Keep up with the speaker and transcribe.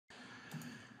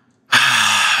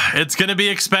It's going to be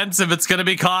expensive. It's going to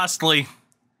be costly.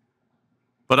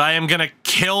 But I am going to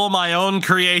kill my own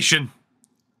creation.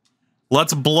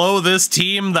 Let's blow this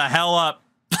team the hell up.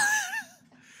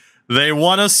 They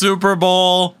won a Super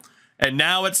Bowl, and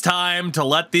now it's time to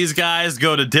let these guys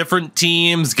go to different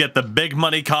teams, get the big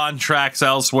money contracts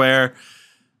elsewhere,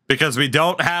 because we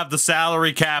don't have the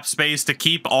salary cap space to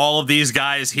keep all of these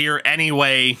guys here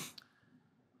anyway.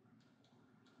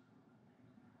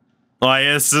 Like,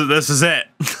 this is it.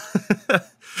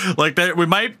 Like, we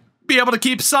might be able to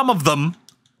keep some of them,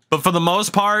 but for the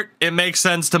most part, it makes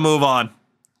sense to move on.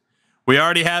 We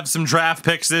already have some draft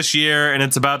picks this year, and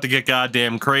it's about to get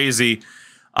goddamn crazy.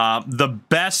 The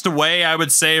best way, I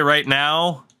would say right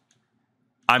now,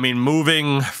 I mean,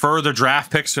 moving further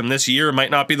draft picks from this year might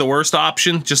not be the worst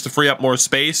option, just to free up more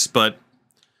space, but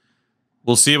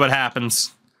we'll see what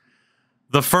happens.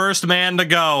 The first man to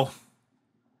go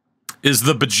is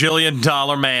the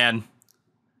bajillion-dollar man,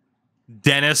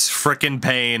 Dennis frickin'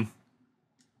 Payne.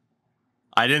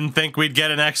 I didn't think we'd get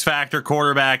an X-Factor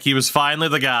quarterback. He was finally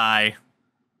the guy.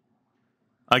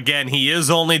 Again, he is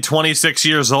only 26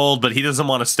 years old, but he doesn't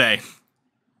want to stay.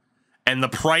 And the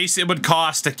price it would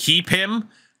cost to keep him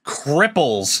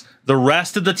cripples the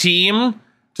rest of the team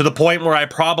to the point where I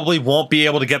probably won't be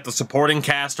able to get the supporting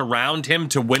cast around him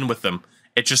to win with them.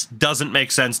 It just doesn't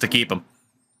make sense to keep him.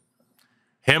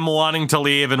 Him wanting to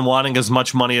leave and wanting as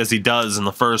much money as he does in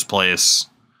the first place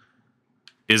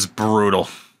is brutal.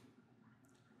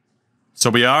 So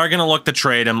we are going to look to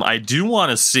trade him. I do want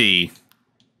to see,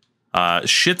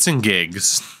 shits and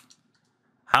gigs,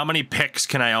 how many picks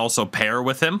can I also pair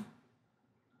with him?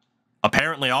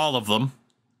 Apparently all of them.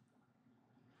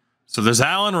 So there's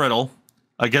Allen Riddle.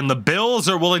 Again, the Bills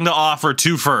are willing to offer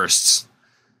 2 firsts.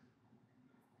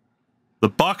 The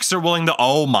Bucks are willing to...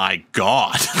 Oh my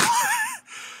God.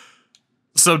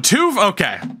 So 2...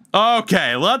 Okay.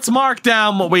 Okay, let's mark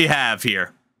down what we have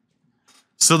here.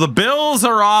 So the Bills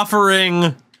are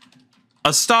offering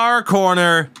a star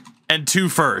corner and 2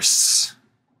 firsts,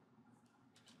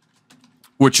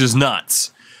 which is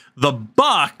nuts. The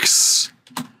Bucks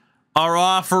are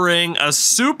offering a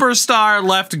superstar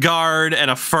left guard and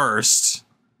a first.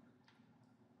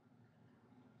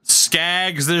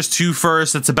 Skaggs, there's 2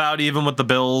 firsts. It's about even with the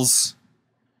Bills.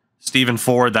 Stephen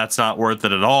Ford, that's not worth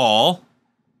it at all.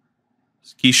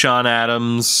 Keyshawn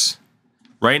Adams.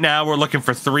 Right now, we're looking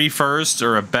for 3 firsts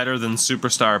or a better than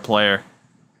superstar player.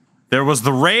 There was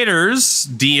the Raiders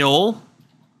deal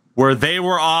where they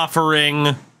were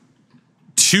offering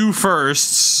 2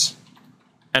 firsts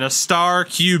and a star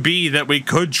QB that we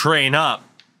could train up.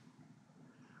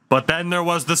 But then there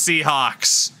was the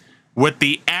Seahawks with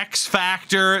the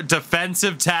X-Factor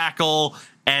defensive tackle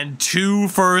and 2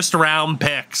 first-round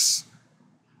picks.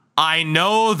 I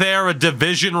know they're a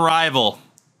division rival.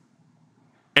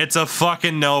 It's a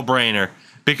fucking no-brainer.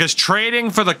 Because trading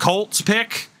for the Colts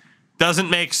pick doesn't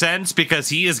make sense because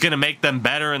he is going to make them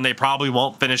better and they probably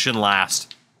won't finish in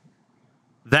last.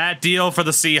 That deal for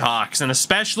the Seahawks. And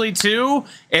especially, too,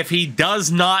 if he does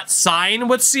not sign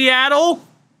with Seattle,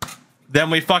 then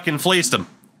we fucking fleeced him.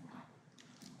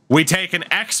 We take an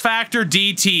X-Factor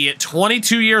DT at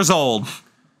 22 years old.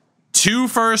 2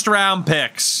 first-round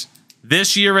picks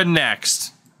this year and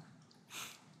next.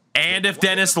 And if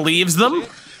Dennis leaves them,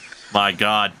 my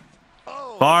God.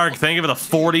 Barg, thank you for the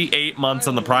 48 months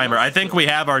on the primer. I think we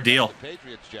have our deal.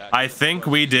 I think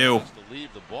we do.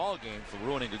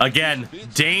 Again,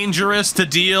 dangerous to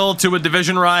deal to a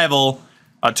division rival,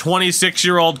 a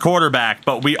 26-year-old quarterback,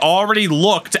 but we already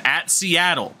looked at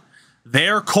Seattle.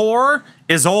 Their core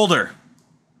is older.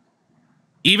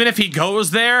 Even if he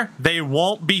goes there, they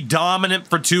won't be dominant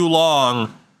for too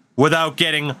long without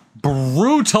getting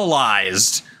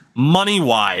brutalized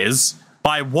money-wise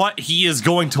by what he is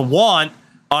going to want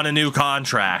on a new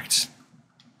contract.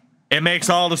 It makes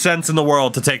all the sense in the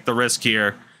world to take the risk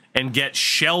here and get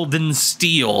Sheldon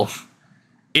Steele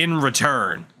in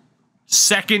return.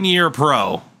 2nd-year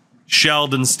pro,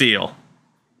 Sheldon Steele.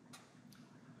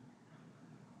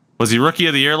 Was he Rookie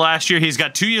of the Year last year? He's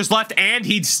got 2 years left, and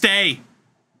he'd stay.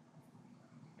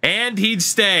 And he'd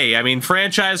stay. I mean,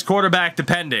 franchise quarterback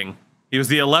depending. He was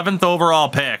the 11th overall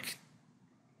pick.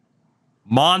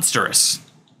 Monstrous.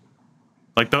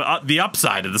 Like, the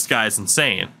upside of this guy is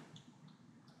insane.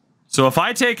 So if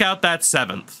I take out that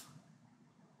 7th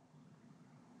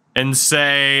and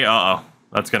say, uh-oh,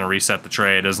 that's going to reset the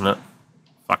trade, isn't it?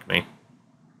 Fuck me.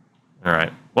 All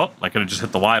right. Well, I could have just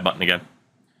hit the Y button again.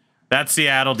 That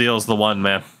Seattle deal is the one,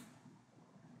 man.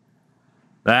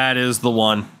 That is the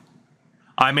one.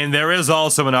 I mean, there is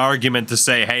also an argument to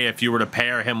say, hey, if you were to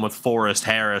pair him with Forrest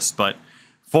Harris, but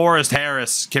Forrest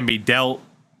Harris can be dealt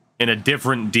in a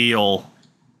different deal.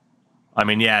 I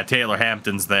mean, yeah, Taylor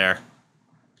Hampton's there.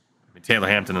 I mean, Taylor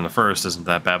Hampton in the first isn't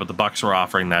that bad, but the Bucks were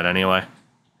offering that anyway.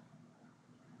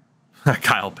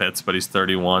 Kyle Pitts, but he's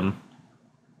 31.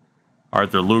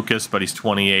 Arthur Lucas, but he's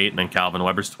 28, and then Calvin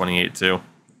Weber's 28 too.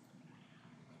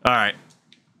 All right.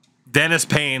 Dennis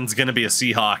Payne's going to be a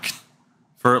Seahawk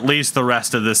for at least the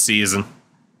rest of this season.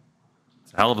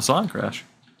 It's a hell of a song, Crash.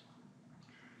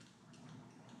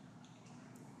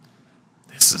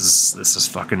 This is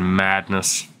fucking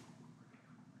madness.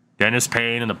 Dennis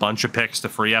Payne and a bunch of picks to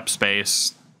free up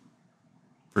space.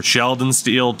 For Sheldon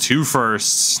Steele, 2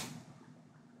 firsts.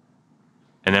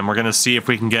 And then we're going to see if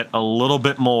we can get a little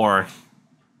bit more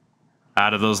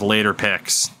out of those later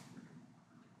picks.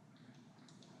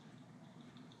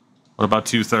 What about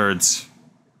 2/3?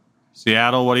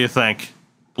 Seattle, what do you think?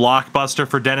 Blockbuster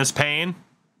for Dennis Payne?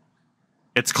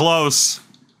 It's close.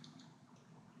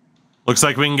 Looks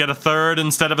like we can get a 3rd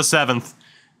instead of a 7th.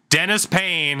 Dennis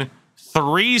Payne,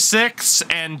 3 6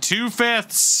 and 2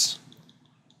 5ths.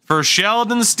 For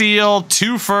Sheldon Steele,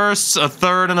 2 firsts, a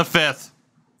 3rd, and a 5th.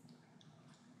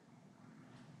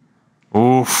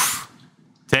 Oof.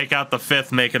 Take out the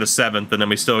 5th, make it a 7th, and then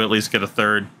we still at least get a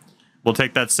 3rd. We'll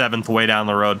take that 7th way down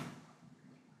the road.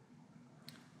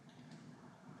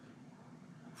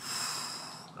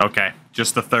 Okay,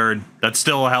 just the 3rd. That's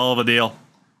still a hell of a deal.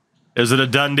 Is it a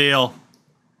done deal?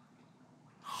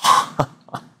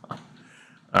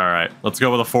 All right, let's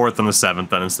go with a 4th and a 7th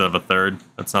then instead of a 3rd.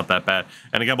 That's not that bad.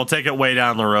 And again, we'll take it way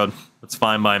down the road. That's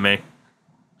fine by me.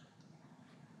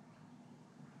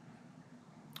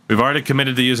 We've already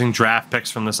committed to using draft picks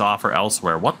from this offer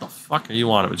elsewhere. What the fuck are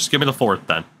you on? Just give me the 4th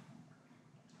then.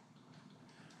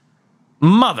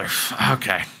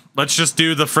 Okay, let's just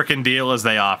do the frickin' deal as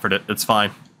they offered it. It's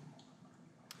fine.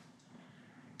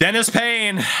 Dennis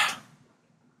Payne,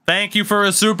 thank you for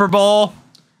a Super Bowl,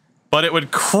 but it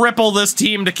would cripple this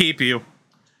team to keep you.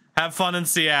 Have fun in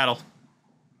Seattle.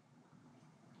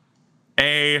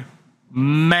 A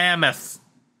mammoth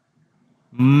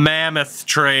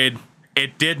trade.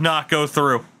 It did not go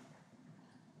through.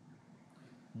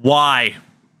 Why?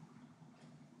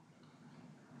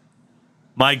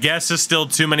 My guess is still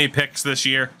too many picks this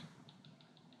year.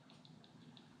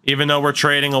 Even though we're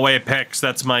trading away picks,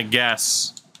 that's my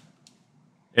guess.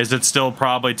 Is it still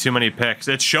probably too many picks?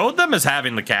 It showed them as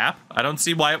having the cap. I don't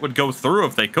see why it would go through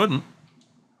if they couldn't.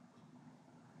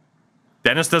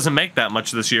 Dennis doesn't make that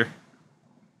much this year.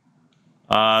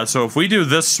 So if we do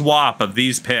this swap of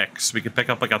these picks, we could pick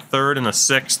up like a 3rd and a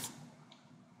 6th.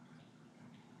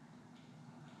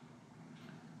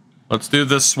 Let's do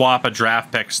this swap of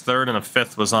draft picks. 3rd and a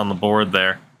 5th was on the board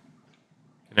there.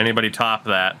 Can anybody top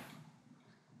that?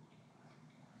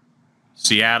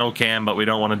 Seattle can, but we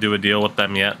don't want to do a deal with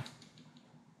them yet.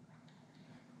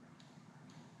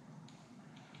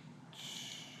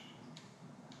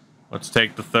 Let's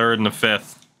take the 3rd and the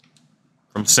 5th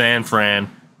from San Fran.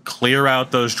 Clear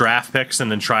out those draft picks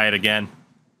and then try it again.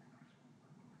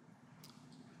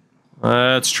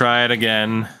 Let's try it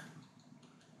again.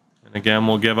 And again,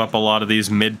 we'll give up a lot of these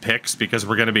mid picks because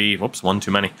we're going to be... Whoops, one too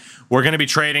many. We're going to be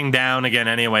trading down again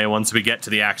anyway once we get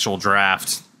to the actual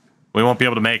draft. We won't be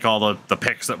able to make all the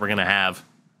picks that we're going to have.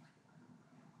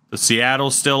 Does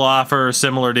Seattle still offer a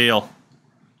similar deal?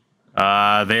 They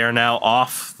are now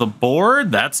off the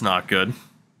board. That's not good.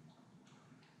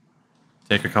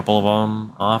 Take a couple of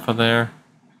them off of there.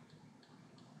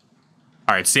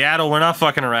 All right, Seattle, we're not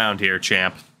fucking around here,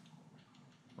 champ.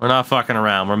 We're not fucking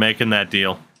around. We're making that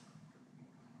deal.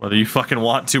 Whether you fucking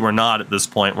want to or not at this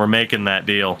point, we're making that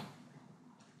deal.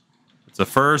 It's a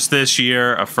 1st this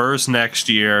year, a 1st next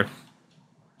year,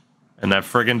 and that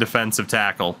friggin' defensive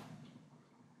tackle.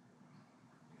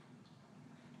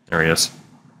 There he is.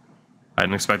 I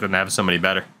didn't expect them to have somebody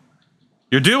better.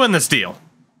 You're doing this deal.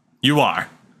 You are.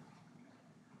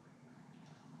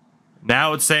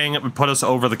 Now it's saying it would put us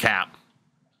over the cap.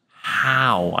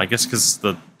 How? I guess because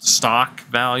the stock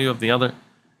value of the other...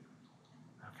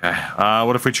 Okay.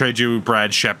 What if we trade you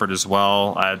Brad Shepard as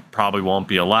well? I probably won't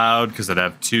be allowed because I'd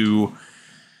have too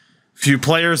few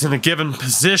players in a given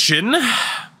position.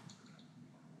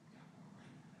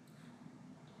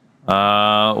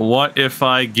 What if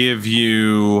I give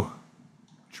you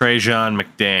Trajan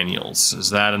McDaniels? Is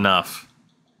that enough?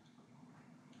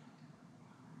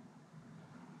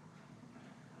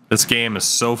 This game is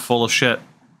so full of shit.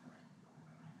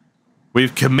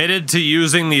 We've committed to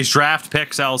using these draft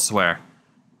picks elsewhere.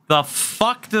 The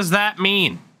fuck does that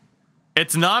mean?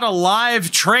 It's not a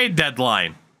live trade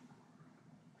deadline.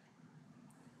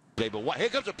 Here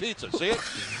comes a pizza, see it?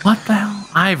 What the hell?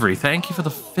 Ivory, thank you for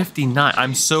the 59.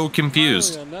 I'm so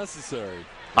confused. Unnecessary.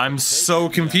 I'm so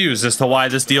confused as to why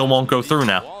this deal won't go through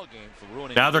now.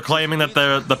 Now they're claiming that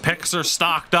the picks are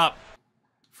stocked up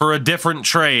for a different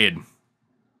trade.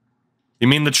 You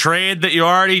mean the trade that you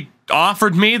already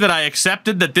offered me that I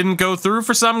accepted that didn't go through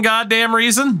for some goddamn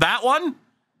reason? That one?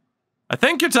 I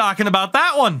think you're talking about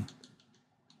that one.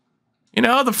 You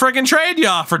know, the friggin' trade you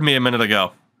offered me a minute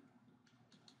ago.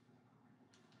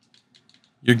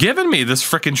 You're giving me this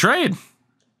frickin' trade.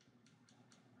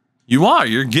 You are.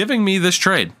 You're giving me this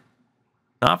trade.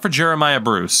 Not for Jeremiah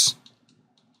Bruce.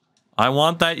 I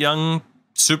want that young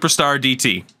superstar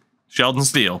DT, Sheldon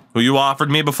Steele, who you offered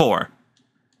me before.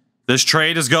 This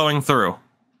trade is going through.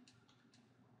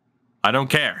 I don't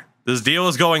care. This deal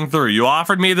is going through. You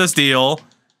offered me this deal.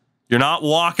 You're not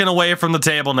walking away from the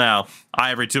table now.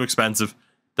 Ivory, too expensive.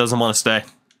 Doesn't want to stay.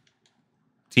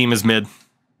 Team is mid.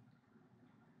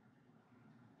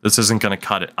 This isn't going to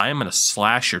cut it. I am going to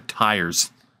slash your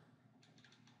tires.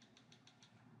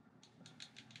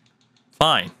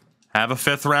 Fine. Have a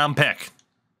 5th round pick.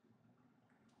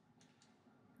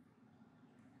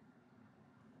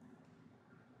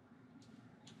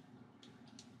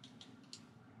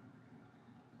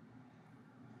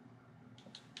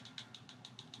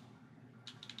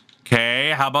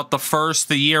 Okay, how about the first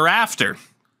the year after?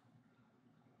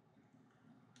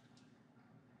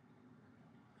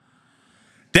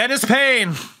 Dennis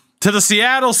Payne to the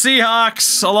Seattle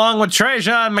Seahawks, along with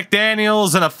Trajan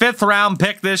McDaniels and a 5th round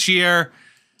pick this year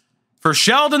for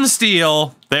Sheldon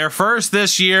Steele, their first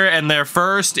this year and their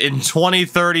first in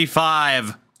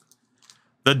 2035.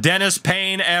 The Dennis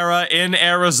Payne era in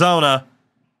Arizona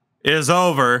is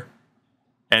over,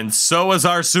 and so is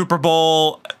our Super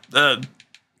Bowl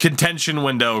contention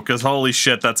window, because holy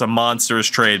shit, that's a monstrous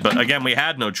trade. But again, we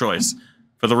had no choice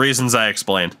for the reasons I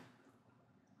explained.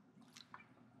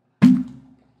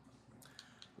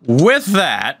 With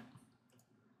that,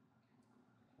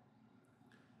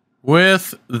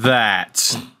 is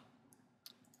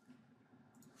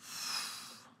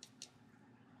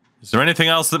there anything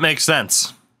else that makes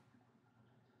sense?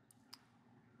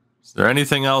 Is there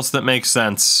anything else that makes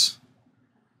sense?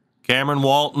 Cameron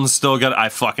Walton's still got... I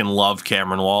fucking love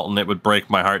Cameron Walton. It would break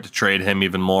my heart to trade him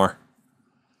even more.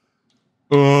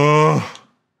 But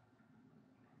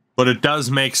it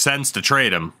does make sense to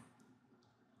trade him.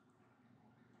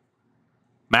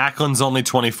 Macklin's only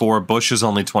 24. Bush is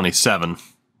only 27.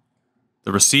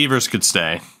 The receivers could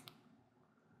stay.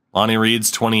 Lonnie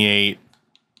Reed's 28.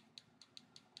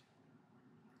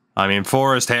 I mean,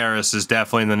 Forrest Harris is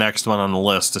definitely the next one on the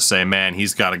list to say, man,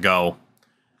 he's got to go.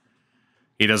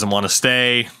 He doesn't want to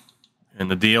stay,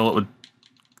 and the deal it would,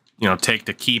 take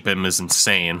to keep him is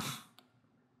insane.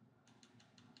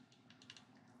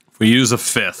 If we use a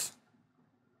 5th,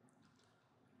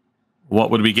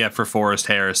 what would we get for Forrest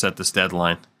Harris at this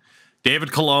deadline?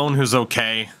 David Colon, who's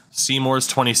okay. Seymour's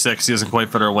 26. He doesn't quite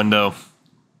fit our window.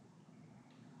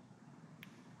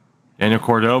 Daniel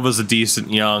Cordova's a decent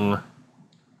young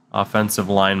offensive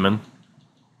lineman.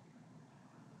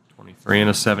 23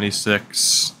 and a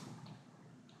 76.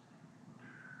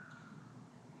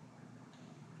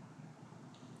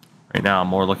 Right now, I'm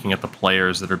more looking at the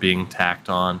players that are being tacked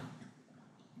on.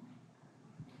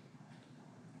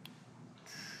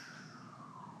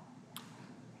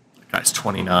 That guy's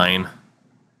 29.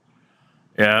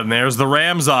 Yeah, and there's the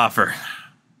Rams offer.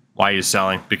 Why are you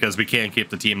selling? Because we can't keep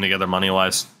the team together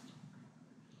money-wise.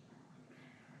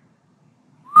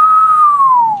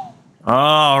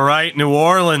 All right, New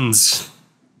Orleans.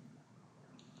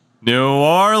 New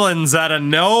Orleans out of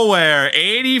nowhere.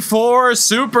 84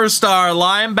 superstar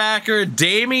linebacker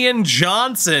Damian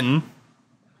Johnson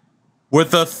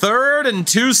with a 3rd and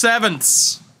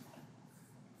 2/7.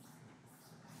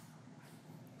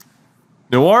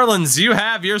 New Orleans, you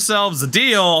have yourselves a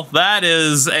deal. That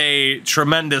is a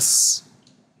tremendous,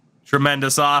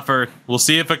 tremendous offer. We'll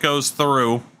see if it goes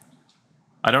through.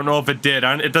 I don't know if it did.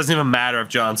 It doesn't even matter if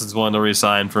Johnson's willing to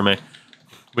resign for me.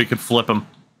 We could flip him.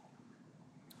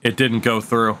 It didn't go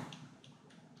through.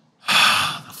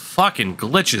 The fucking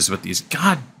glitches with these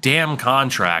goddamn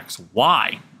contracts.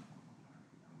 Why?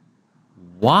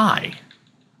 Why?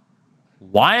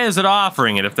 Why is it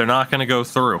offering it if they're not going to go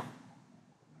through?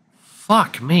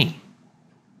 Fuck me.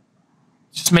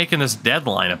 It's just making this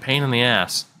deadline a pain in the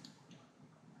ass.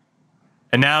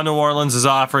 And now New Orleans is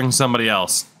offering somebody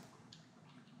else.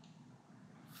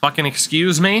 Fucking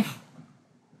excuse me?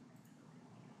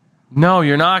 No,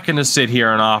 you're not going to sit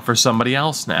here and offer somebody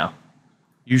else now.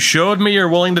 You showed me you're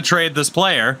willing to trade this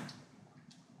player.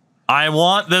 I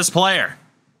want this player.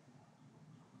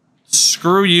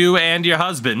 Screw you and your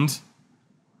husband.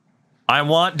 I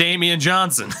want Damian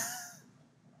Johnson.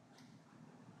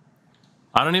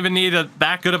 I don't even need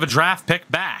that good of a draft pick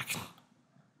back.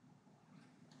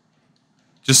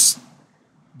 Just,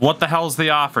 what the hell's the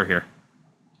offer here?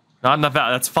 Not enough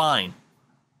value. That's fine.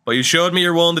 But you showed me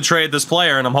you're willing to trade this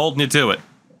player, and I'm holding you to it.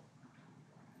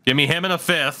 Give me him and a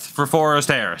 5th for Forrest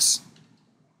Harris.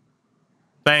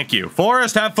 Thank you.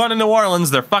 Forrest, have fun in New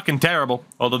Orleans. They're fucking terrible.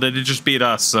 Although they did just beat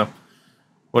us, so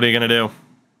what are you going to do?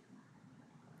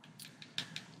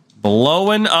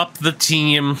 Blowing up the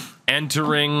team,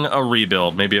 entering a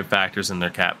rebuild. Maybe it factors in their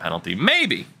cap penalty.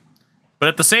 Maybe. But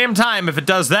at the same time, if it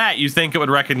does that, you think it would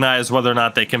recognize whether or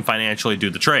not they can financially do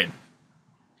the trade.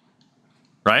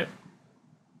 Right?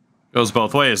 Goes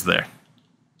both ways there.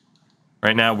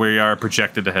 Right now, we are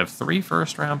projected to have 3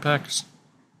 first-round picks.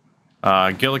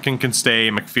 Gillikin can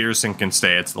stay. McPherson can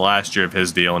stay. It's the last year of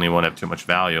his deal, and he won't have too much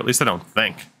value. At least I don't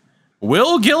think.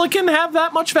 Will Gillikin have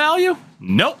that much value?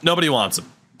 Nope. Nobody wants him.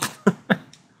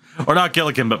 Or not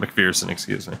Gillikin, but McPherson,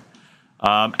 excuse me.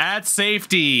 At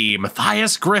safety,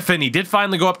 Matthias Griffin. He did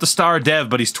finally go up to star dev,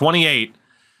 but he's 28.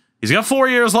 He's got 4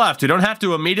 years left. We don't have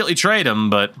to immediately trade him,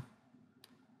 but...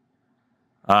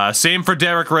 same for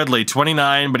Derek Ridley,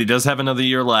 29, but he does have another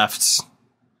year left.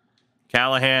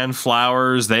 Callahan,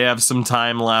 Flowers, they have some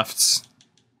time left.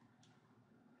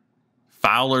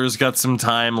 Fowler's got some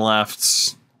time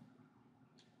left.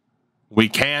 We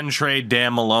can trade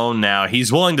Dan Malone now.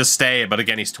 He's willing to stay, but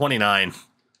again, he's 29.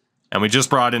 And we just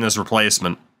brought in his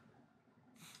replacement.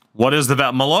 What is the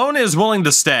value? Malone is willing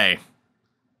to stay.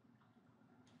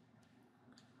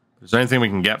 Is there anything we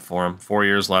can get for him? 4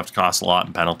 years left, costs a lot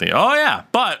in penalty. Oh, yeah,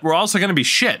 but we're also going to be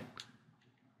shit.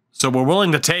 So we're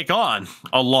willing to take on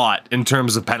a lot in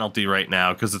terms of penalty right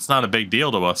now, because it's not a big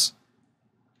deal to us.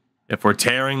 If we're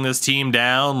tearing this team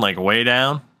down, like way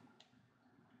down.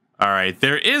 All right,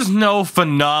 there is no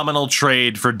phenomenal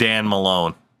trade for Dan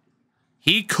Malone.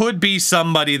 He could be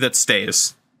somebody that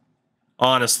stays.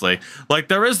 Honestly. Like,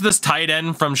 there is this tight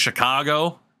end from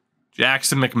Chicago,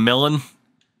 Jackson McMillan,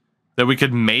 that we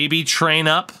could maybe train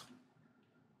up,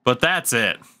 but that's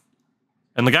it.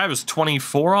 And the guy was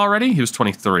 24 already? He was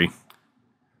 23.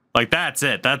 Like, that's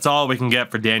it. That's all we can get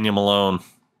for Daniel Malone.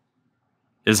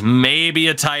 Is maybe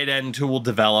a tight end who will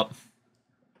develop.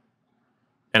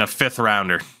 And a 5th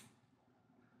rounder.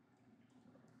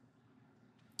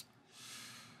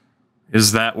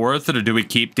 Is that worth it, or do we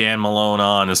keep Dan Malone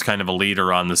on as kind of a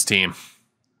leader on this team?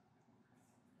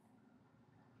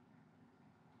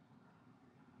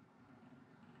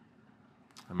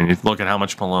 I mean, you look at how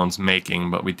much Malone's making,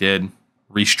 but we did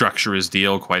restructure his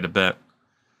deal quite a bit.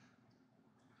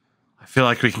 I feel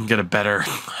like we can get a better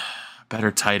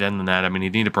tight end than that. I mean,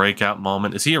 he'd need a breakout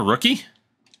moment. Is he a rookie?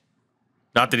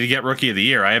 Not that he'd get rookie of the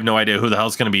year. I have no idea who the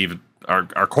hell's going to be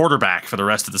our quarterback for the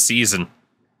rest of the season.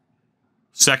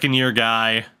 2nd-year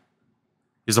guy.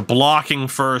 He's a blocking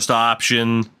first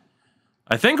option.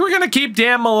 I think we're going to keep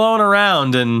Dan Malone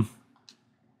around and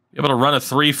be able to run a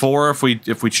 3-4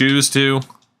 if we choose to.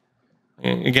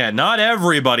 Again, not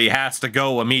everybody has to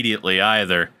go immediately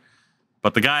either.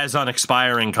 But the guys on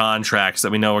expiring contracts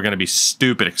that we know are going to be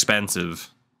stupid expensive.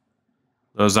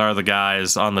 Those are the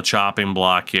guys on the chopping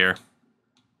block here.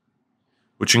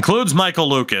 Which includes Michael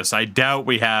Lucas. I doubt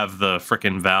we have the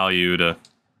frickin' value to...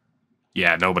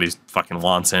 Yeah, nobody fucking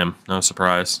wants him. No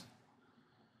surprise.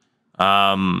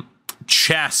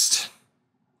 Chest.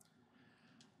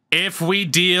 If we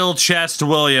deal Chest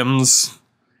Williams,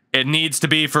 it needs to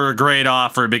be for a great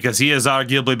offer because he has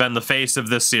arguably been the face of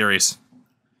this series.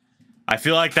 I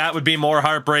feel like that would be more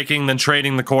heartbreaking than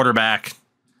trading the quarterback,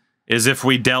 is if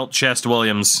we dealt Chest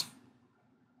Williams.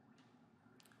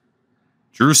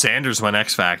 Drew Sanders went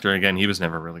X Factor. Again, he was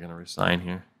never really going to resign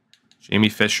here. Jamie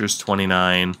Fisher's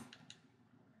 29.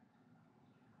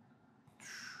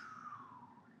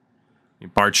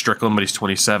 Bart Strickland, but he's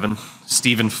 27.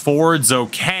 Stephen Ford's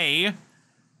okay.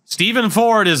 Stephen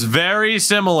Ford is very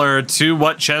similar to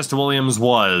what Chest Williams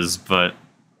was, but...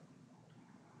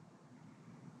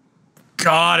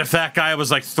 God, if that guy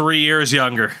was like 3 years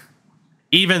younger.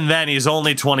 Even then, he's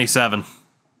only 27.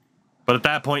 But at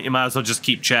that point, you might as well just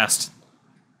keep Chest.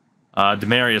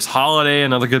 Demarius Holiday,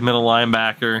 another good middle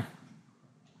linebacker.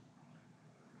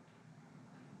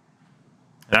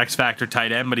 An X-Factor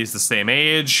tight end, but he's the same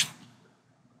age.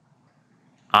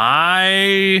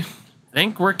 I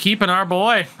think we're keeping our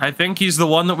boy. I think he's the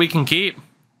one that we can keep.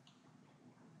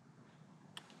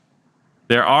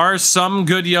 There are some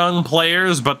good young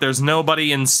players, but there's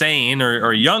nobody insane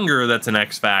or younger that's an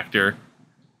X-Factor.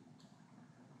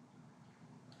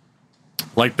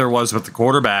 Like there was with the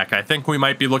quarterback. I think we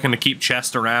might be looking to keep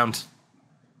Chest around.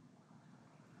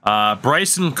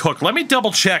 Bryson Cook. Let me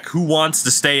double check who wants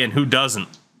to stay and who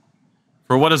doesn't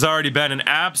for what has already been an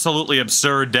absolutely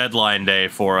absurd deadline day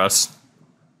for us,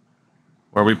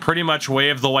 where we pretty much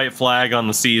waved the white flag on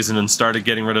the season and started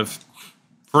getting rid of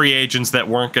free agents that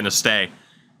weren't going to stay.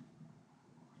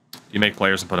 You make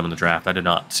players and put them in the draft. I did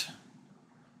not.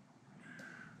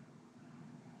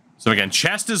 So again,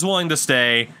 Chest is willing to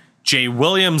stay. Jay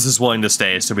Williams is willing to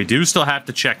stay. So we do still have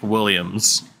to check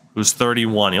Williams, who's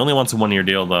 31. He only wants a one-year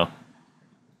deal, though.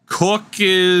 Cook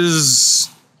is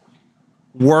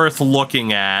worth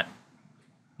looking at.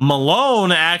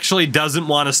 Malone actually doesn't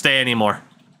want to stay anymore.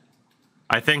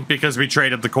 I think because we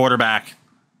traded the quarterback,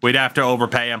 we'd have to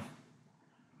overpay him.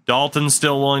 Dalton's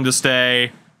still willing to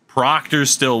stay. Proctor's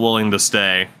still willing to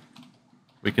stay.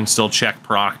 We can still check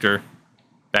Proctor.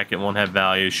 Beckett won't have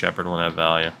value. Shepard won't have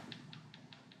value.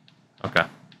 Okay.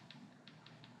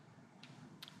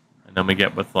 And then we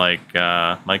get with like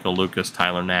Michael Lucas,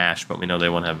 Tyler Nash, but we know they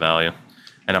won't have value.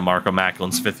 And a Marco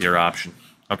Macklin's fifth-year option.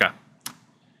 Okay.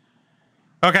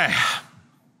 Okay.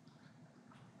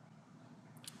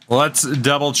 Well, let's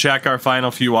double check our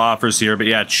final few offers here. But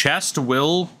yeah, Chest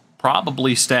will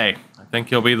probably stay. I think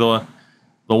he'll be the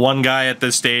one guy at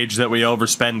this stage that we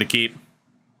overspend to keep.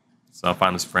 So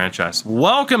find this franchise.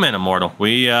 Welcome in, Immortal.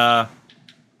 We that's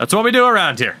what we do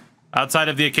around here. Outside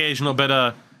of the occasional bit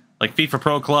of like FIFA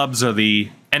Pro Clubs or the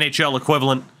NHL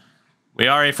equivalent, we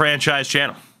are a franchise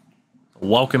channel.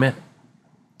 Welcome in.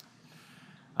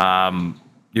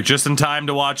 You're just in time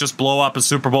to watch us blow up a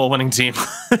Super Bowl winning team.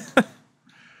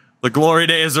 The glory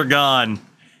days are gone.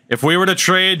 If we were to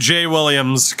trade Jay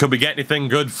Williams, could we get anything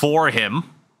good for him?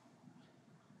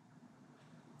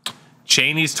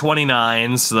 Cheney's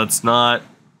 29, so that's not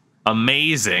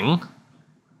amazing.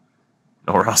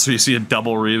 Or else you see a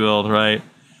double rebuild, right?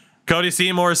 Cody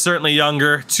Seymour is certainly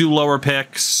younger. 2 lower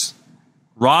picks.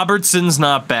 Robertson's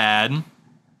not bad. And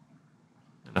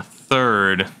a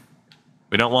third.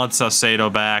 We don't want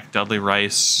Saucedo back. Dudley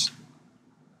Rice.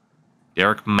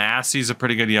 Derek Massey's a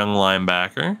pretty good young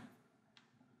linebacker.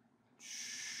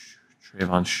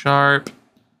 Trayvon Sharp.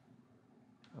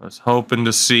 I was hoping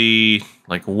to see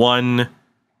like one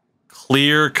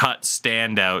clear-cut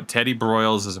standout. Teddy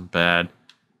Broyles isn't bad.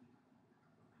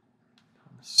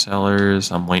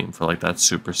 Sellers, I'm waiting for like that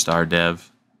superstar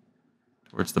dev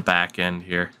towards the back end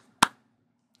here.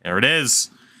 There it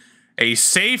is. A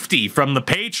safety from the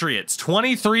Patriots.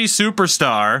 23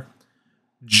 superstar,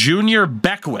 Junior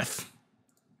Beckwith.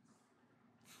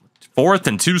 4th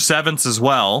and 2/7 as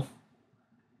well.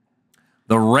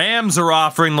 The Rams are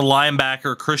offering the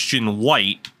linebacker Christian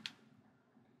White.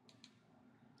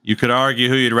 You could argue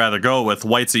who you'd rather go with.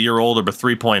 White's a year older, but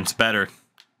 3 points better.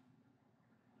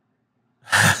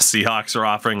 Seahawks are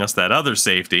offering us that other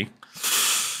safety.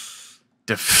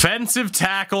 Defensive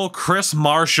tackle Chris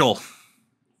Marshall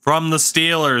from the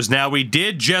Steelers. Now, we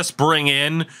did just bring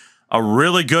in a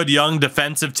really good young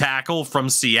defensive tackle from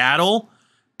Seattle.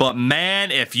 But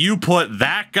man, if you put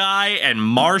that guy and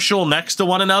Marshall next to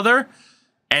one another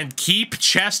and keep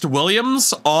Chest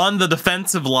Williams on the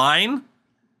defensive line,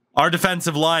 our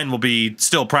defensive line will be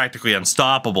still practically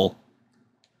unstoppable.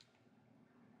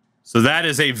 So that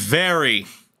is a very,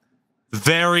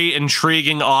 very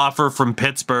intriguing offer from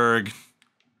Pittsburgh.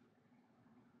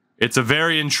 It's a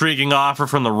very intriguing offer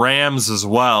from the Rams as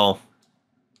well.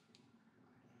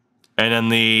 And then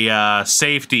the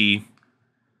safety,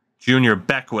 Junior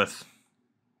Beckwith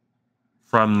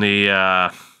from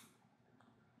the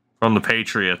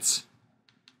Patriots.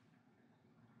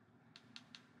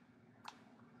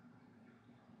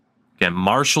 Again,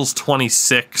 Marshall's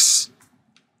 26,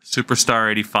 superstar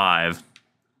 85.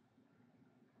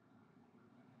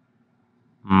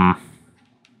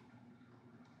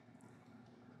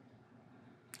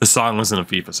 The song was in a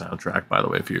FIFA soundtrack, by the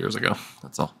way, a few years ago.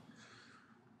 That's all.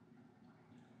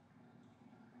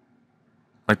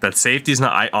 Like that safety's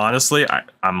not.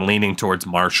 I'm leaning towards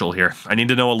Marshall here. I need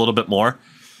to know a little bit more.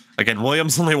 Again,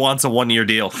 Williams only wants a 1-year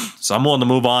deal, so I'm willing to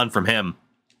move on from him.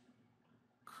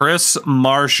 Chris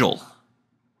Marshall.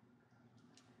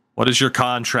 What is your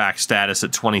contract status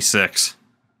at 26?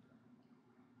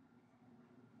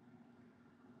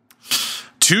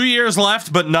 2 years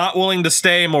left, but not willing to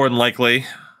stay more than likely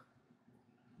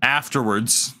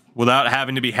afterwards without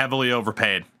having to be heavily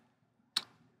overpaid.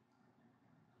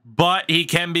 But he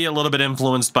can be a little bit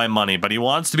influenced by money. But he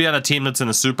wants to be on a team that's in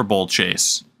a Super Bowl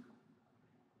chase.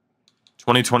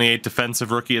 2028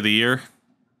 Defensive Rookie of the Year.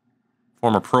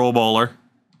 Former Pro Bowler.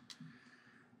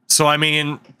 So, I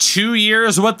mean, 2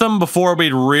 years with them before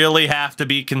we'd really have to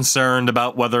be concerned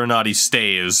about whether or not he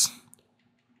stays.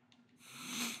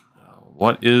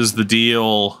 What is the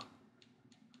deal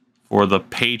for the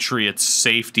Patriots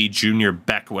safety Junior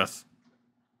Beckwith?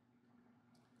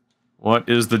 What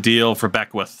is the deal for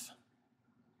Beckwith?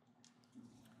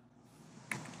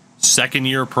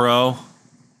 Second-year pro.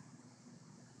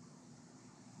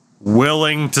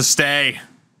 Willing to stay.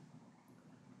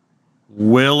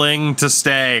 Willing to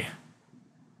stay.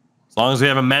 As long as we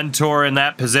have a mentor in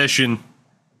that position,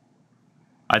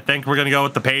 I think we're going to go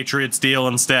with the Patriots deal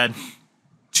instead.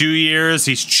 2 years,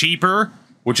 he's cheaper,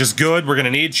 which is good. We're going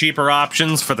to need cheaper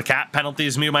options for the cap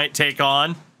penalties we might take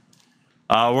on.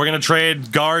 We're going to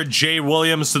trade guard Jay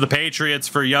Williams to the Patriots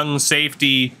for young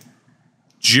safety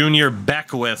Junior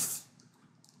Beckwith.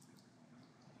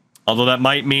 Although that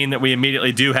might mean that we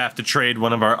immediately do have to trade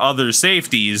one of our other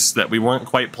safeties that we weren't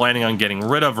quite planning on getting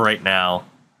rid of right now.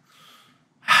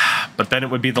 But then it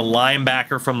would be the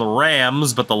linebacker from the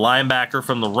Rams, but the linebacker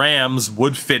from the Rams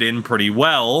would fit in pretty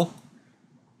well.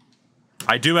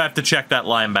 I do have to check that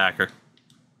linebacker.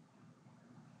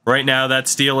 Right now, that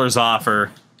Steelers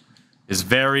offer is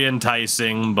very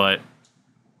enticing, but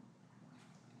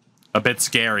a bit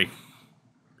scary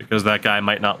because that guy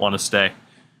might not want to stay.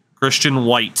 Christian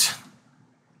White,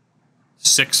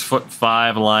 6'5"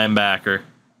 linebacker.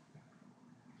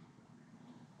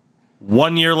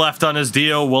 1 year left on his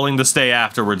deal, willing to stay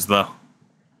afterwards, though.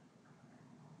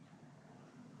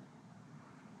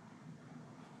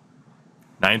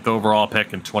 Ninth overall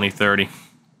pick in 2030.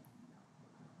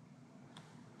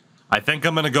 I think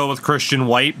I'm going to go with Christian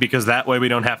White because that way we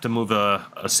don't have to move a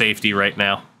safety right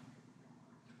now.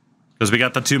 Because we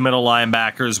got the two middle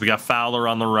linebackers. We got Fowler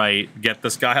on the right. Get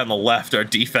this guy on the left. Our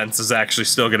defense is actually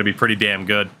still going to be pretty damn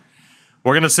good.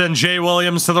 We're going to send Jay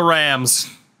Williams to the Rams.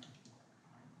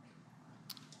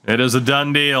 It is a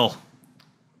done deal.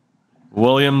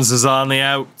 Williams is on the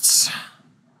outs.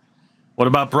 What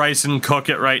about Bryson Cook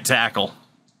at right tackle?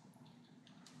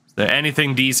 Is there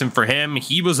anything decent for him?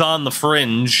 He was on the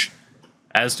fringe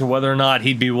as to whether or not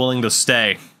he'd be willing to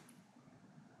stay.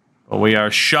 But we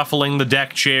are shuffling the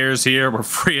deck chairs here. We're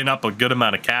freeing up a good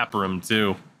amount of cap room,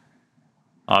 too.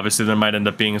 Obviously, there might end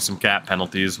up being some cap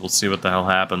penalties. We'll see what the hell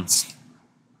happens.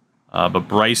 But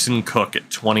Bryson Cook at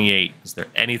 28. Is there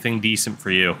anything decent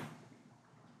for you?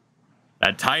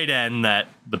 That tight end that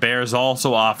the Bears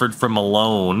also offered for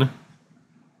Malone.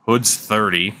 Hood's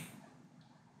 30.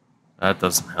 That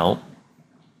doesn't help.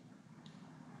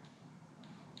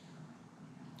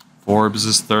 Forbes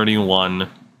is 31.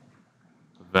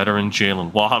 Veteran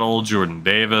Jalen Waddle, Jordan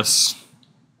Davis.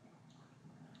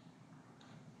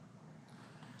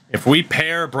 If we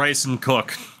pair Bryson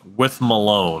Cook with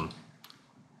Malone,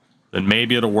 then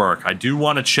maybe it'll work. I do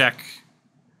want to check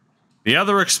the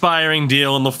other expiring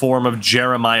deal in the form of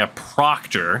Jeremiah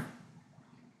Proctor.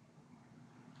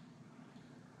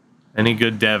 Any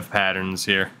good dev patterns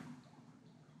here?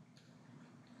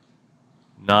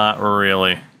 Not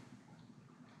really.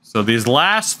 So these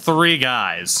last three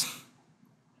guys,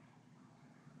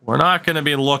 we're not going to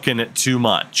be looking at too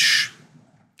much.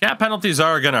 Cap penalties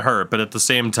are going to hurt, but at the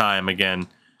same time, again,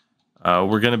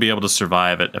 we're going to be able to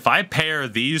survive it. If I pair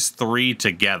these three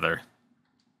together,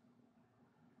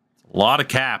 a lot of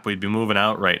cap we'd be moving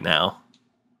out right now.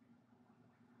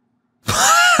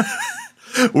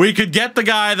 We could get the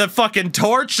guy that fucking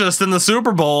torched us in the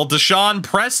Super Bowl, Deshaun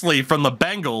Presley from the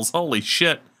Bengals. Holy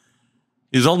shit.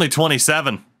 He's only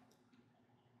 27.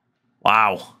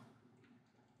 Wow.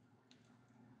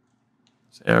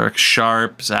 Eric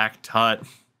Sharp, Zach Tutt,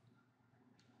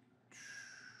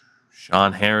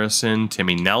 Sean Harrison,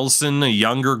 Timmy Nelson, a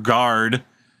younger guard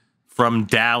from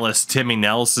Dallas. Timmy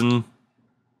Nelson.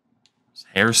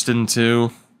 Hairston,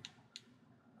 too.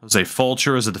 Jose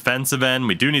Fulcher is a defensive end.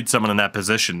 We do need someone in that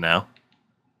position now.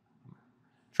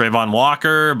 Trayvon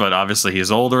Walker, but obviously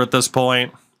he's older at this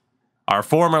point. Our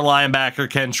former linebacker,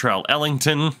 Kentrell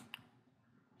Ellington.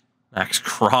 Max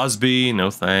Crosby, no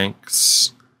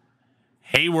thanks.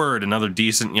 Hayward, another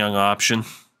decent young option.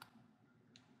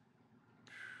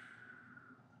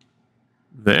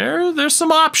 There's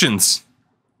some options.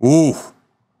 Ooh,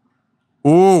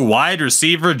 wide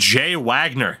receiver Jay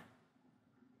Wagner.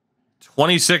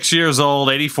 26 years old,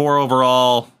 84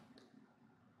 overall.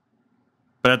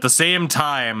 But at the same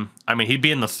time, I mean, he'd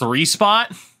be in the 3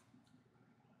 spot.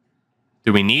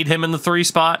 Do we need him in the 3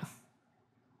 spot?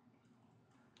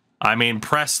 I mean,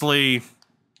 Presley,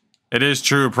 it is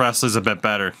true Presley's a bit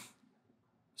better.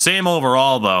 Same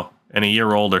overall, though, and a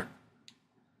year older.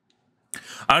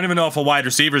 I don't even know if a wide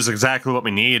receiver is exactly what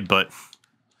we need, but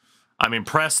I mean,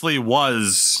 Presley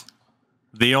was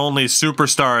the only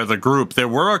superstar of the group. There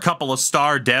were a couple of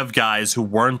star dev guys who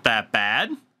weren't that bad,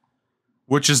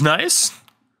 which is nice.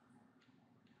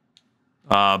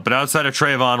 But outside of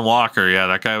Trayvon Walker, yeah,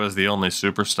 that guy was the only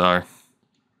superstar.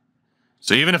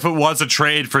 So even if it was a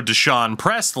trade for Deshaun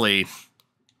Presley,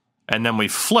 and then we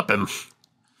flip him.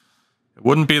 It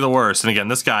wouldn't be the worst. And again,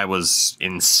 this guy was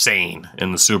insane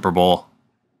in the Super Bowl.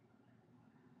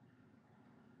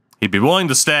 He'd be willing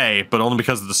to stay, but only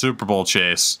because of the Super Bowl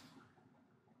chase.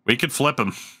 We could flip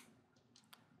him.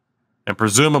 And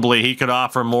presumably he could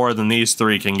offer more than these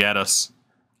three can get us.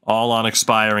 All on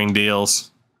expiring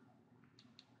deals.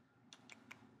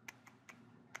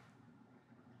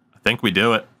 I think we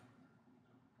do it.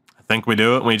 I think we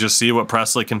do it, and we just see what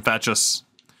Presley can fetch us.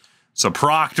 So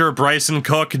Proctor, Bryson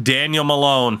Cook, Daniel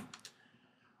Malone,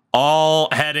 all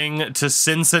heading to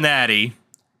Cincinnati,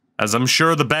 as I'm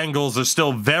sure the Bengals are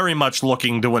still very much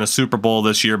looking to win a Super Bowl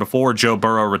this year before Joe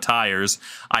Burrow retires.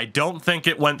 I don't think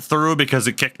it went through because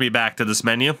it kicked me back to this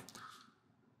menu.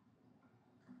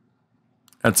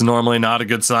 That's normally not a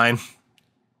good sign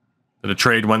that a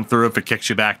trade went through if it kicks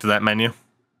you back to that menu.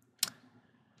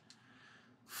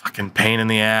 Fucking pain in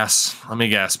the ass. Let me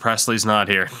guess, Presley's not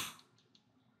here.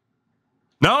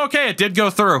 No, okay, it did go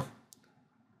through.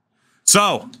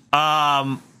 So,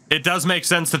 it does make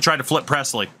sense to try to flip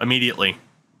Presley immediately.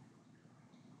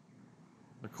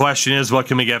 The question is, what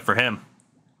can we get for him?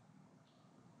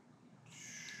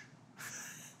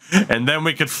 And then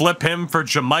we could flip him for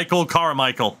Jermichael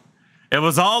Carmichael. It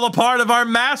was all a part of our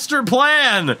master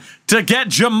plan to get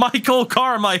Jermichael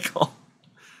Carmichael.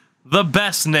 The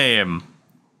best name.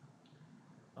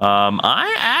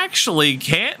 I actually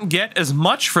can't get as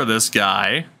much for this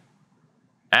guy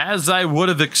as I would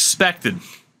have expected.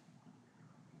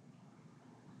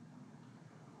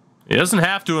 He doesn't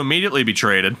have to immediately be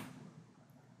traded.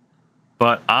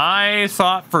 But I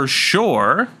thought for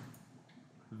sure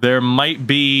there might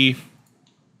be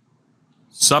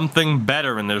something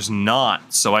better, and there's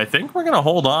not. So I think we're going to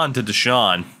hold on to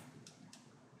Deshaun.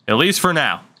 At least for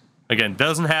now. Again,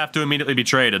 doesn't have to immediately be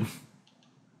traded.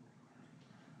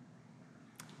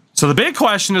 So the big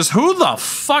question is, who the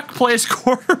fuck plays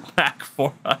quarterback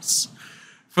for us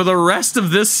for the rest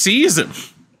of this season?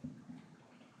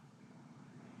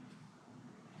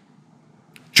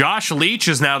 Josh Leach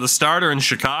is now the starter in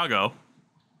Chicago.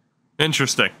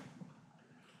 Interesting.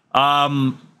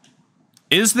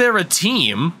 Is there a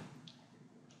team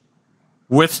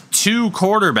with two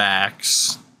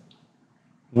quarterbacks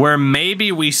where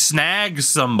maybe we snag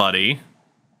somebody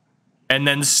and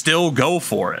then still go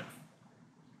for it?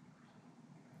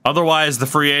 Otherwise, the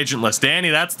free agent list. Danny,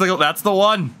 that's the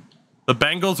one. The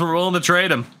Bengals were willing to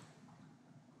trade him.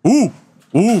 Ooh,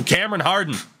 Cameron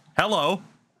Harden. Hello.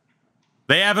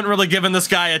 They haven't really given this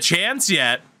guy a chance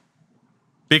yet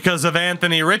because of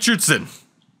Anthony Richardson.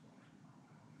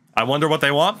 I wonder what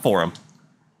they want for him.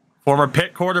 Former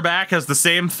Pitt quarterback has the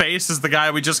same face as the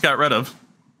guy we just got rid of.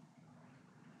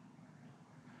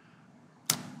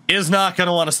 Is not going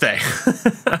to want to stay.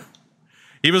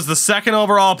 He was the second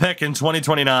overall pick in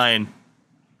 2029.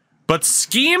 But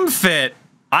scheme fit,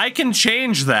 I can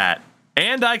change that.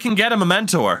 And I can get him a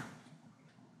mentor.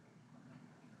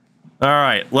 All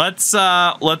right,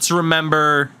 let's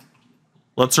remember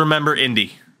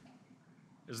Indy.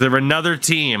 Is there another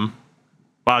team?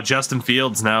 Wow, Justin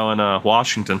Fields now in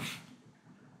Washington.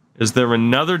 Is there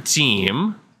another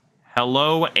team?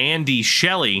 Hello, Andy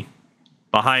Shelley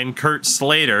behind Kurt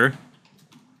Slater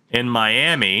in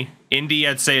Miami. Indy,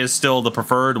 I'd say, is still the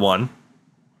preferred one.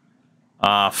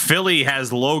 Philly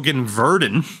has Logan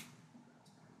Verdon.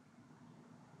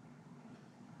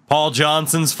 Paul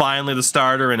Johnson's finally the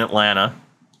starter in Atlanta.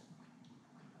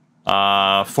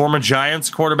 Former Giants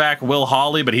quarterback Will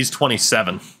Hawley, but he's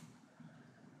 27.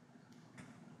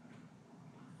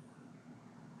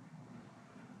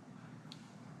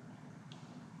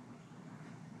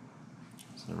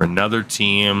 Is there another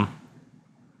team?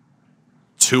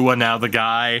 Tua now the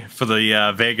guy for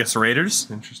the Vegas Raiders.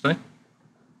 Interesting.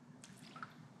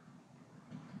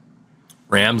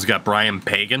 Rams got Brian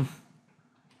Pagan.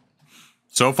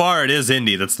 So far, it is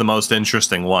Indy that's the most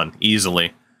interesting one,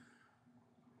 easily.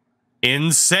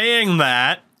 In saying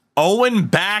that, Owen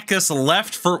Backus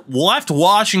left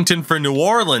Washington for New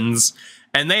Orleans,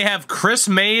 and they have Chris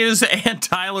Mays and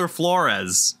Tyler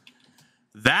Flores.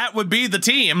 That would be the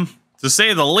team, to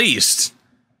say the least.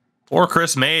 Or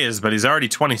Chris Mays, but he's already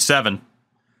 27.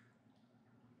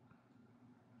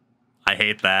 I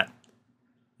hate that.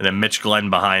 And then Mitch Glenn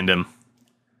behind him.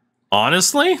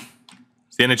 Honestly,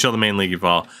 is the NHL the main league you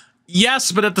follow?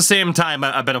 Yes, but at the same time,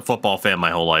 I've been a football fan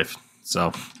my whole life.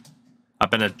 So,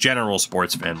 I've been a general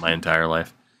sports fan my entire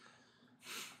life.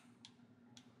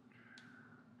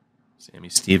 Sammy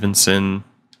Stevenson.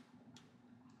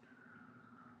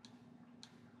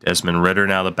 Desmond Ridder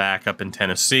now the backup in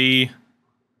Tennessee.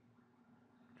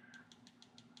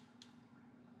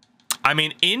 I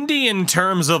mean, Indy, in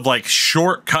terms of like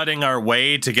shortcutting our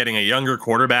way to getting a younger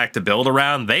quarterback to build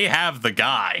around, they have the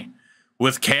guy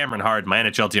with Cameron Hard, my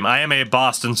NHL team. I am a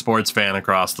Boston sports fan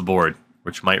across the board,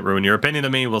 which might ruin your opinion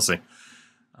of me. We'll see.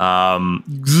 2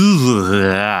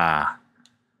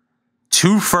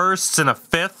 firsts and a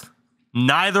 5th.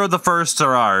 Neither of the firsts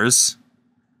are ours.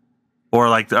 Or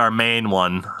like our main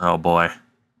one. Oh boy.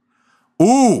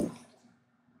 Ooh,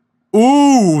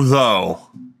 though.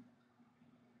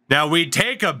 Now, we'd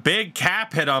take a big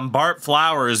cap hit on Bart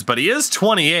Flowers, but he is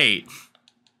 28.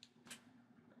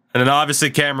 And then obviously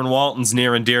Cameron Walton's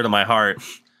near and dear to my heart.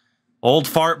 Old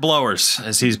fart blowers,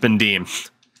 as he's been deemed.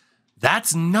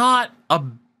 That's not a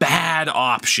bad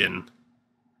option.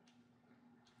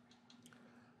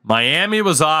 Miami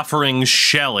was offering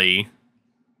Shelley,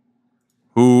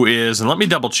 who is, and let me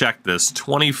double check this,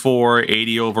 24,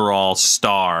 80 overall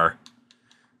star.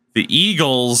 The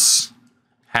Eagles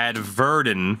had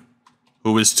Verdon,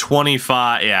 who was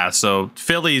 25. Yeah, so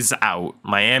Philly's out.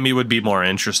 Miami would be more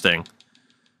interesting.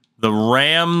 The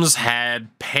Rams had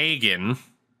Pagan,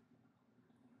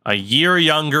 a year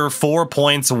younger, 4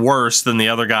 points worse than the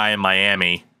other guy in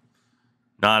Miami.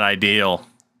 Not ideal.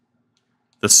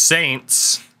 The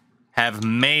Saints have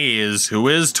Mays, who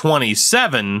is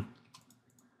 27,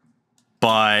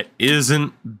 but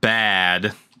isn't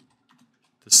bad,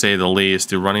 to say the least.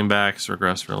 Do running backs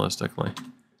regress realistically?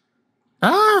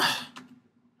 That's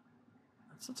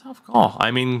a tough call.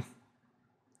 I mean,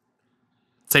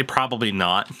 I'd say probably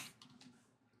not.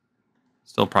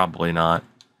 Still probably not.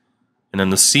 And then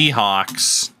the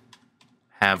Seahawks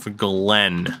have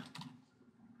Glenn.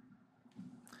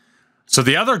 So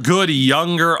the other good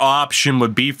younger option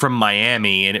would be from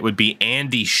Miami, and it would be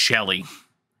Andy Shelley.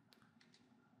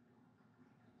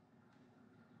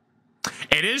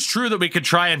 It is true that we could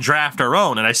try and draft our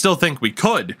own, and I still think we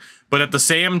could. But at the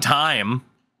same time,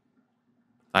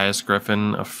 Thias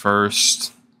Griffin, a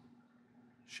first.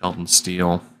 Sheldon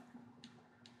Steele.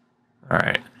 All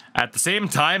right. At the same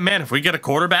time, man, if we get a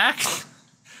quarterback,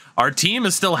 our team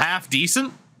is still half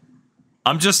decent.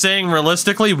 I'm just saying,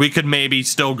 realistically, we could maybe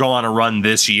still go on a run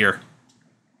this year.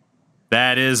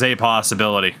 That is a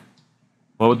possibility.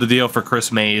 What would the deal for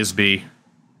Chris Mays be?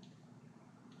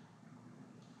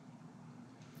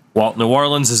 Well, New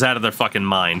Orleans is out of their fucking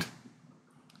mind.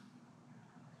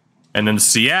 And then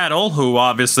Seattle, who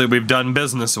obviously we've done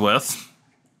business with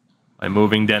by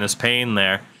moving Dennis Payne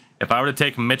there. If I were to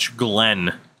take Mitch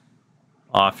Glenn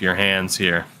off your hands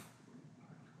here.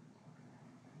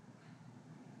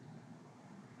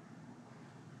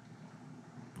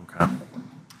 Okay.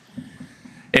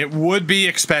 It would be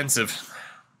expensive.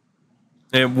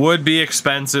 It would be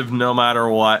expensive no matter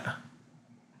what.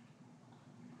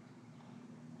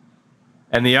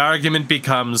 And the argument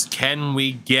becomes, can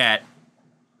we get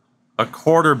a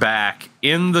quarterback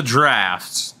in the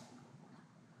draft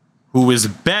who is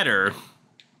better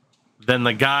than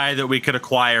the guy that we could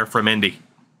acquire from Indy?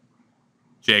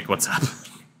 Jake, what's up?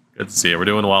 Good to see you. We're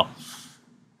doing well.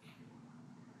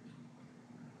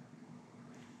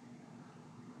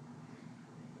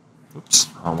 Oops,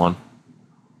 wrong one.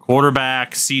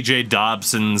 Quarterback, CJ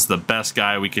Dobson's the best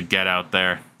guy we could get out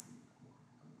there.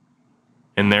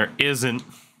 And there isn't...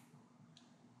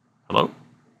 Hello?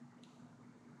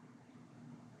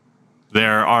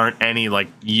 There aren't any, like,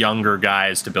 younger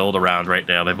guys to build around right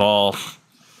now. They've all...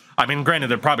 I mean, granted,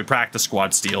 they're probably practice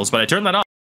squad steals, but I turned that off.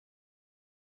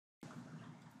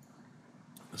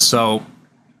 So,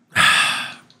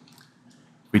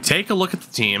 we take a look at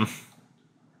the team.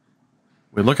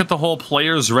 We look at the whole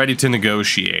players ready to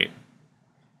negotiate.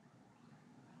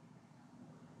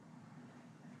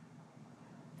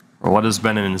 For what has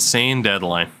been an insane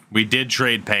deadline. We did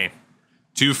trade Payne.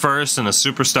 2 firsts and a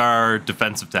superstar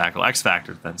defensive tackle.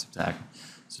 X-Factor defensive tackle.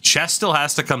 So Chess still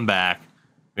has to come back.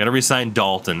 We got to re-sign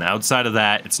Dalton. Outside of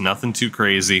that, it's nothing too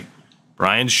crazy.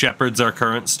 Brian Shepard's our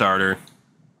current starter.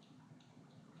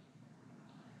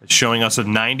 It's showing us with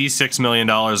 $96 million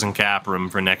in cap room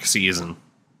for next season.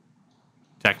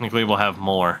 Technically, we'll have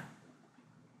more.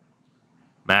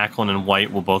 Macklin and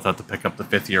White will both have to pick up the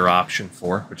 5th-year option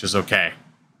for, which is okay.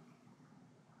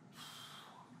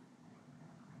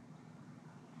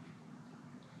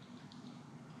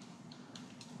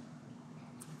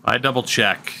 I double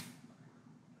check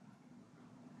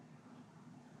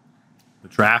the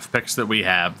draft picks that we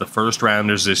have, the first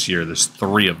rounders this year. There's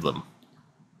 3 of them.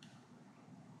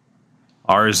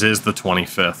 Ours is the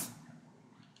 25th.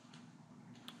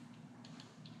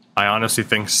 I honestly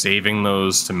think saving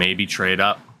those to maybe trade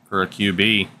up for a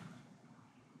QB.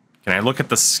 Can I look at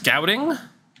the scouting?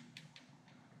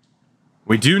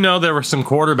 We do know there were some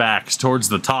quarterbacks towards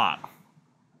the top.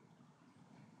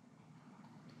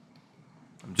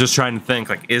 I'm just trying to think,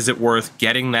 like, is it worth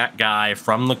getting that guy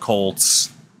from the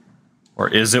Colts? Or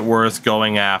is it worth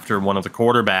going after one of the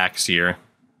quarterbacks here?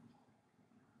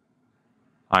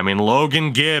 I mean,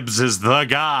 Logan Gibbs is the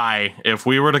guy if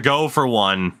we were to go for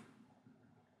one.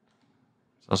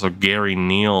 There's also Gary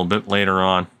Neal a bit later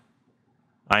on.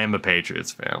 I am a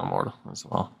Patriots fan, Immortal, as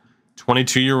well.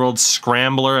 22-year-old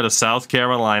scrambler out of South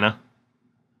Carolina.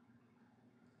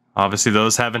 Obviously,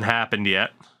 those haven't happened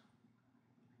yet.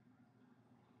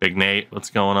 Big Nate,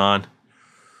 what's going on?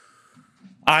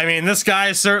 I mean, this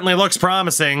guy certainly looks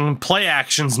promising. Play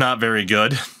action's not very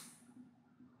good.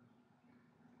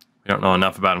 We don't know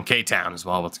enough about him. K-Town as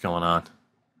well. What's going on?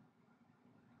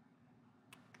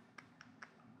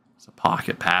 He's a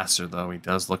pocket passer, though. He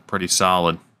does look pretty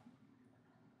solid.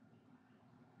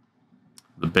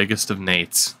 The biggest of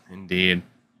Nates, indeed.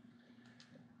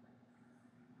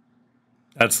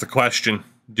 That's the question.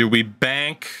 Do we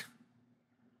bank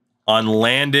on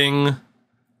landing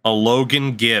a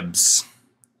Logan Gibbs?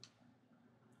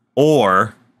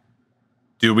 Or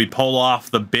do we pull off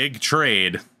the big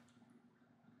trade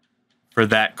for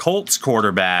that Colts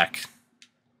quarterback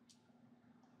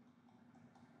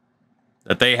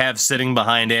that they have sitting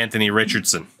behind Anthony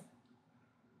Richardson?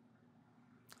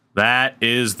 That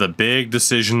is the big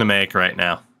decision to make right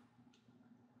now.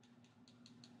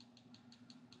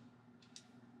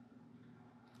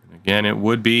 And again, it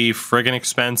would be friggin'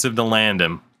 expensive to land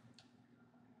him.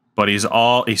 But he's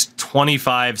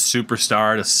 25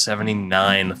 superstar to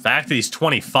 79. The fact that he's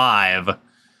 25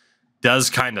 does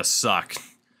kind of suck.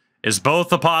 Is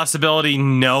both a possibility?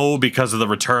 No, because of the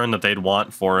return that they'd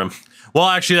want for him. Well,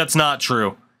 actually, that's not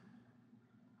true.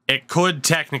 It could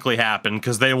technically happen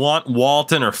because they want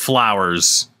Walton or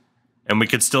Flowers, and we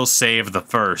could still save the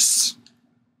firsts.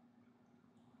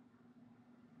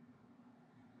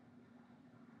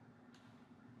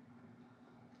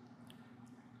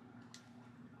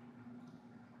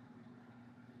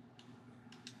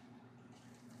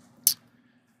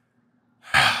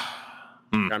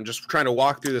 I'm just trying to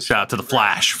walk through this. Shout out to the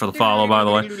Flash for the follow, by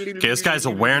the way. Okay, this guy's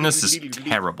awareness is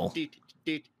terrible.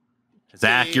 His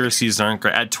accuracies aren't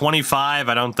great. At 25,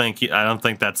 I don't think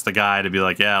that's the guy to be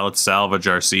like, yeah, let's salvage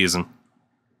our season.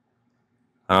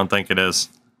 I don't think it is.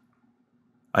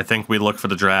 I think we look for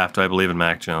the draft. I believe in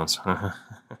Mac Jones.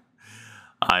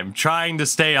 I'm trying to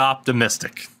stay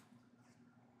optimistic.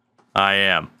 I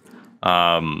am.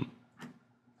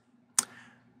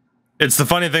 It's the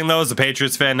funny thing, though, as a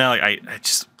Patriots fan now, like, I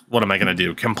just, what am I going to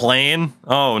do? Complain?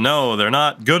 Oh, no, they're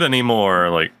not good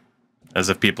anymore. Like, as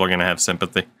if people are going to have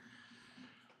sympathy.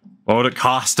 What would it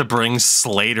cost to bring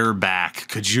Slater back?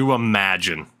 Could you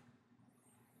imagine?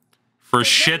 For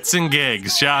shits and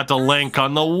gigs, shout out to Link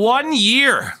on the 1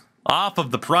 year off of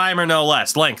the primer, no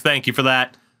less. Link, thank you for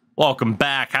that. Welcome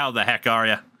back. How the heck are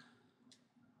you?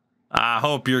 I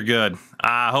hope you're good.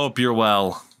 I hope you're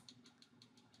well.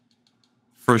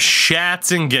 For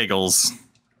shats and giggles,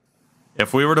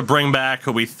 if we were to bring back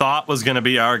who we thought was going to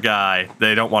be our guy,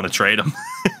 they don't want to trade him.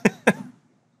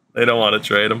 They don't want to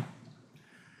trade him.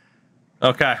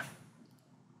 Okay.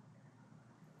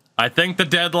 I think the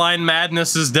deadline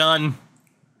madness is done.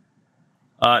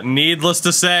 Needless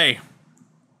to say,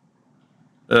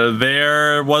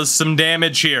 there was some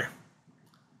damage here.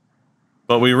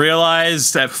 But we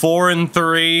realized at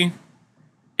 4-3,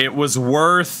 it was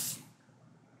worth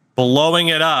blowing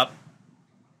it up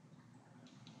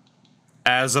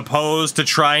as opposed to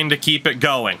trying to keep it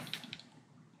going.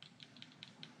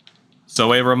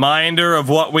 So a reminder of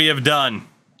what we have done.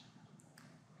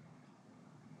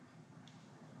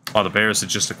 Oh, the Bears had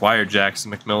just acquired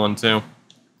Jackson McMillan, too.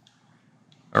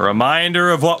 A reminder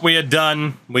of what we had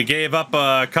done. We gave up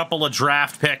a couple of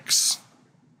draft picks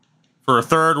for a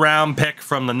third-round pick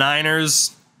from the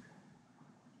Niners.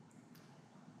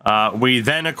 We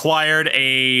then acquired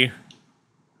a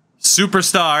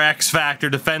superstar X-Factor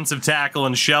defensive tackle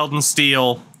in Sheldon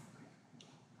Steele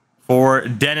for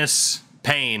Dennis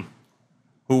Payne,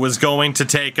 who was going to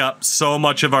take up so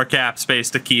much of our cap space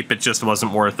to keep. It just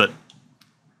wasn't worth it.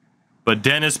 But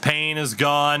Dennis Payne is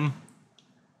gone.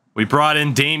 We brought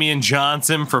in Damian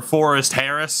Johnson for Forrest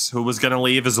Harris, who was going to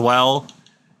leave as well.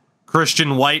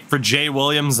 Christian White for Jay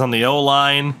Williams on the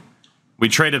O-line. We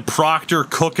traded Proctor,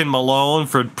 Cook, and Malone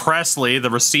for Presley,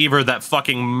 the receiver that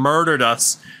fucking murdered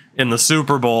us in the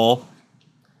Super Bowl.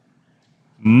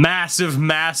 Massive,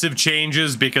 massive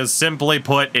changes because, simply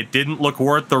put, it didn't look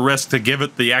worth the risk to give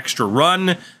it the extra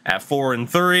run at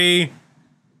 4-3.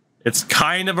 It's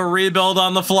kind of a rebuild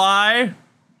on the fly,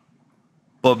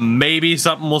 but maybe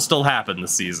something will still happen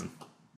this season.